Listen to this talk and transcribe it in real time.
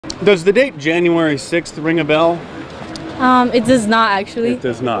Does the date January 6th ring a bell? It does not actually. It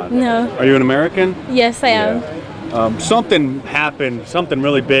does not. No. Are you an American? Yes, I am. Yeah. Something happened, something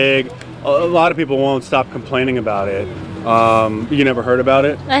really big. A lot of people won't stop complaining about it. You never heard about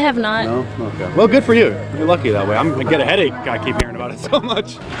it? I have not. No? Okay. Well, good for you. You're lucky that way. I get a headache. I keep hearing about it so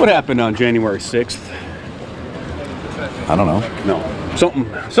much. What happened on January 6th? I don't know. No.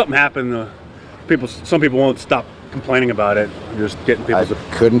 Something happened. Some people won't stop complaining about it. You're just getting people's. I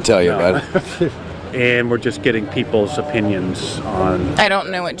couldn't tell you, bud. And we're just getting people's opinions on. I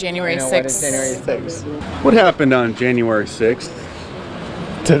don't know what January 6th. What is January 6th? What happened on January 6th?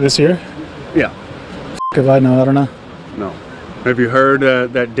 To this year? Yeah. If I know, I don't know. No. Have you heard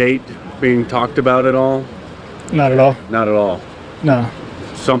that date being talked about at all? Not at all. Not at all. No.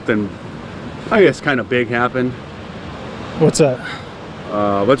 Something, I guess, kind of big happened. What's that?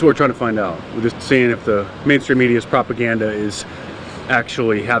 That's what we're trying to find out. We're just seeing if the mainstream media's propaganda is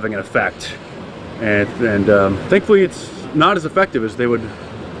actually having an effect, and thankfully it's not as effective as they would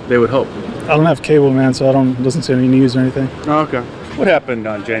hope. I don't have cable, man, so I don't listen to any news or anything. Oh, okay. What happened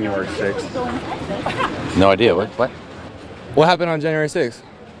on January 6th? No idea. What? What happened on January 6th?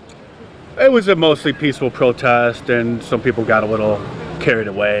 It was a mostly peaceful protest, and some people got a little carried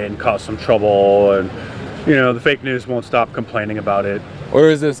away and caused some trouble, and the fake news won't stop complaining about it. Or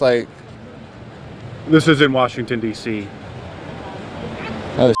is this like? This is in Washington, D.C.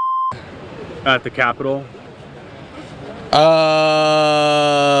 Oh, at the Capitol.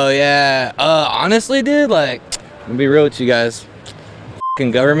 Yeah. Honestly, dude, like, I'm gonna be real with you guys.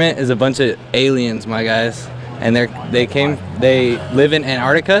 Fucking government is a bunch of aliens, my guys, and they live in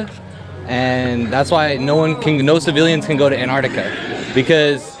Antarctica, and that's why no civilians can go to Antarctica,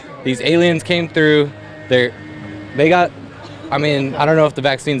 because these aliens came through. They got. I mean, I don't know if the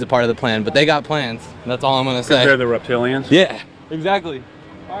vaccine's a part of the plan, but they got plans. That's all I'm gonna say. They're the reptilians. Yeah. Exactly.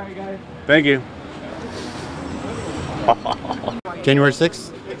 All right, guys. Thank you. January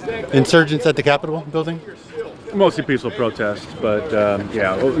 6th? Insurgents at the Capitol building? Mostly peaceful protests, but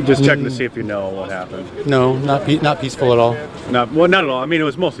yeah, just checking to see if you know what happened. No, not peaceful at all. Not at all. I mean, it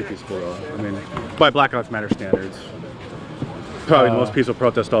was mostly peaceful, though. I mean, by Black Lives Matter standards, probably the most peaceful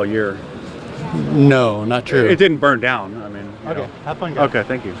protest all year. No, not true. It didn't burn down. I mean, okay, have fun, guys. Okay,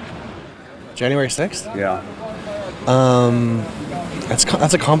 thank you. January 6th? Yeah.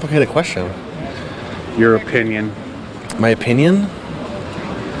 That's a complicated question. Your opinion? My opinion?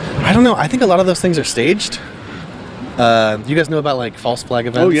 I don't know. I think a lot of those things are staged. You guys know about like false flag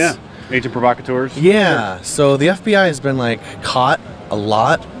events? Oh yeah, agent provocateurs. Yeah. Sure. So the FBI has been like caught a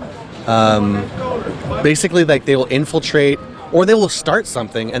lot. Basically, like they will infiltrate, or they will start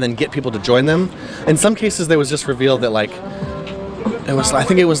something and then get people to join them. In some cases, there was just revealed that like I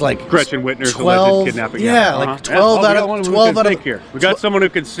think it was like Gretchen Whitner's 12, alleged kidnapping. Yeah, like 12 out of 12 out of here. We got someone who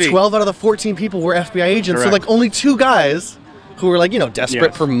can see. 12 out of the 14 people were FBI agents. Correct. So like only 2 guys who were like,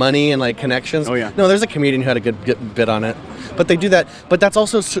 desperate for money and like connections. Oh yeah. No, there's a comedian who had a good bit on it. But they do that. But that's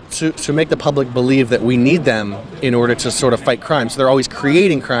also to make the public believe that we need them in order to sort of fight crime. So they're always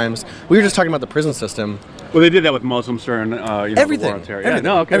creating crimes. We were just talking about the prison system. Well, they did that with Muslims during everything. The war on terror. Yeah,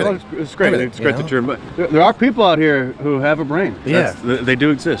 no, okay, well, it's great. It's great that you're. But there are people out here who have a brain. Yeah, they do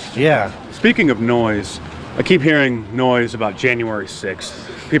exist. Yeah. Speaking of noise, I keep hearing noise about January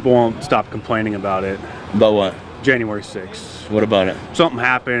 6th. People won't stop complaining about it. About what? January 6th. What about it? Something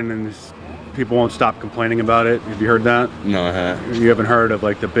happened and people won't stop complaining about it. Have you heard that? No, I haven't. You haven't heard of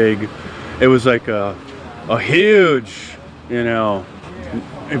like the big? It was like a huge,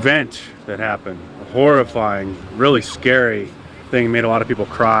 event that happened. Horrifying, really scary thing, made a lot of people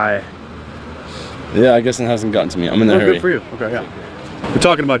cry. Yeah, I guess it hasn't gotten to me. I'm in a hurry. Good for you. Okay, yeah. We're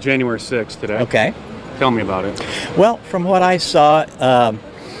talking about January 6th today. Okay. Tell me about it. Well, from what I saw,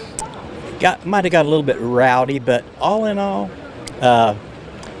 might have got a little bit rowdy, but all in all,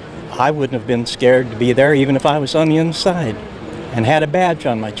 I wouldn't have been scared to be there even if I was on the inside and had a badge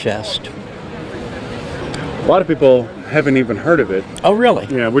on my chest. A lot of people haven't even heard of it. Oh, really?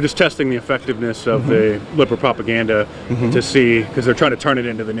 Yeah, we're just testing the effectiveness of the liberal propaganda to see, because they're trying to turn it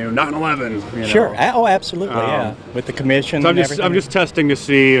into the new 9/11. Sure. Oh, absolutely. Yeah. With the commission. So I'm just testing to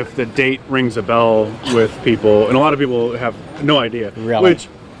see if the date rings a bell with people, and a lot of people have no idea. Really? Which,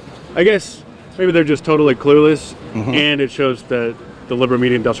 I guess, maybe they're just totally clueless, and it shows that the liberal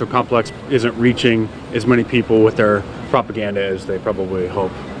media industrial complex isn't reaching as many people with their propaganda as they probably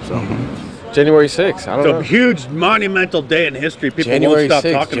hope. So. January 6th. I don't know. It's a huge monumental day in history. People January won't stop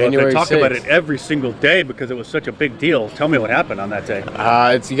 6th, talking about it. They January talk about 6th. it every single day because it was such a big deal. Tell me what happened on that day.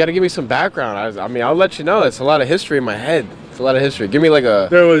 You got to give me some background. I mean, I'll let you know. It's a lot of history in my head. It's a lot of history. Give me like a.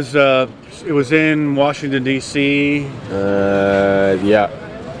 There was. It was in Washington D.C. Yeah.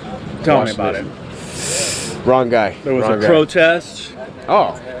 Tell me about it. Wrong guy. There was Wrong a guy. protest.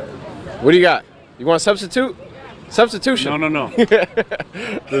 Oh. What do you got? You want a substitute? Substitution. No.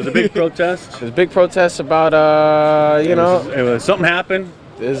 There's a big protest. There's a big protest about, It was something happened.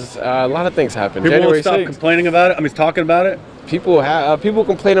 there's a lot of things happen. People January won't stop 6th. complaining about it. I mean, talking about it. People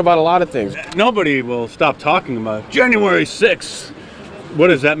complain about a lot of things. Nobody will stop talking about it. January 6th. What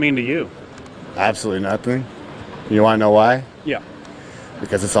does that mean to you? Absolutely nothing. You want to know why? Yeah.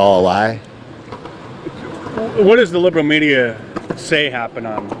 Because it's all a lie. What does the liberal media say happened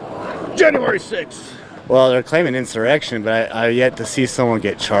on January 6th? Well, they're claiming insurrection, but I yet to see someone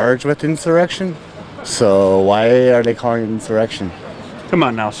get charged with insurrection. So why are they calling it insurrection? Come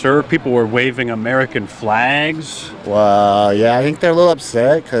on now, sir. People were waving American flags. Well, yeah, I think they're a little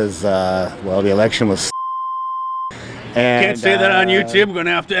upset because, well, the election was. And, Can't say that on YouTube. We're going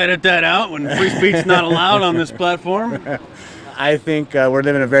to have to edit that out when free speech is not allowed on this platform. I think we're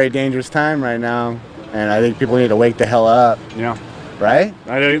living a very dangerous time right now, and I think people need to wake the hell up. Yeah. Right?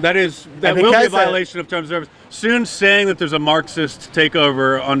 That will be a violation of terms of service. Soon saying that there's a Marxist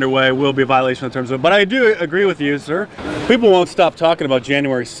takeover underway will be a violation of terms of service. But I do agree with you, sir. People won't stop talking about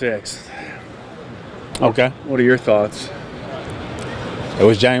January 6th. Okay. What are your thoughts? It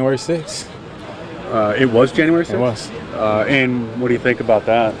was January 6th. It was January 6th? It was. And what do you think about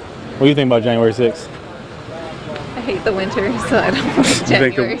that? What do you think about January 6th? I hate the winter, so I don't like You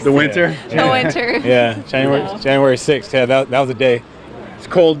think January. the winter? The winter. Yeah, January 6th. Yeah, that was a day. It's a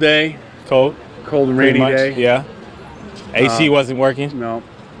cold day. Cold. Cold and Pretty rainy much, day. Yeah. AC wasn't working. No.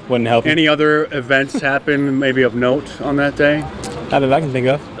 Wouldn't help. Any other events happen maybe of note on that day? Not that I can think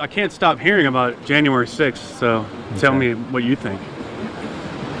of. I can't stop hearing about January 6th, so tell me what you think.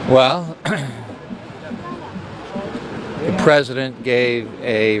 Well, the president gave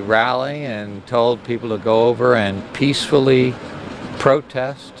a rally and told people to go over and peacefully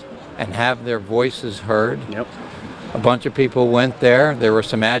protest and have their voices heard. Yep. A bunch of people went there. There were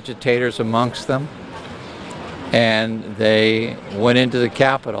some agitators amongst them. And they went into the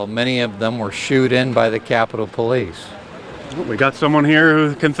Capitol. Many of them were shooed in by the Capitol Police. We got someone here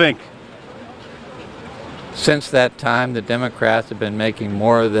who can think. Since that time, the Democrats have been making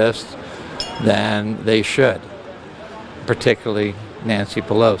more of this than they should, particularly Nancy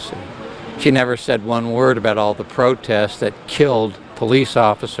Pelosi. She never said one word about all the protests that killed police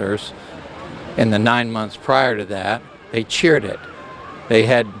officers in the 9 months prior to that. They cheered it. They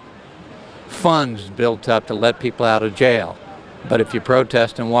had funds built up to let people out of jail. But if you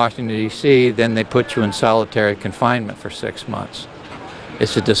protest in Washington, D.C., then they put you in solitary confinement for 6 months.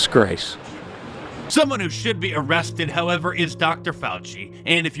 It's a disgrace. Someone who should be arrested, however, is Dr. Fauci.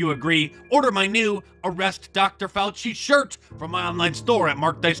 And if you agree, order my new Arrest Dr. Fauci shirt from my online store at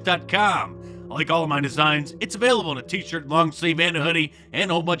markdice.com. I like all of my designs. It's available in a t-shirt, long sleeve, and a hoodie,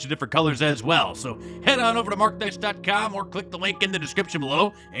 and a whole bunch of different colors as well. So head on over to markdice.com or click the link in the description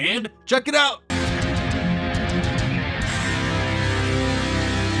below and check it out.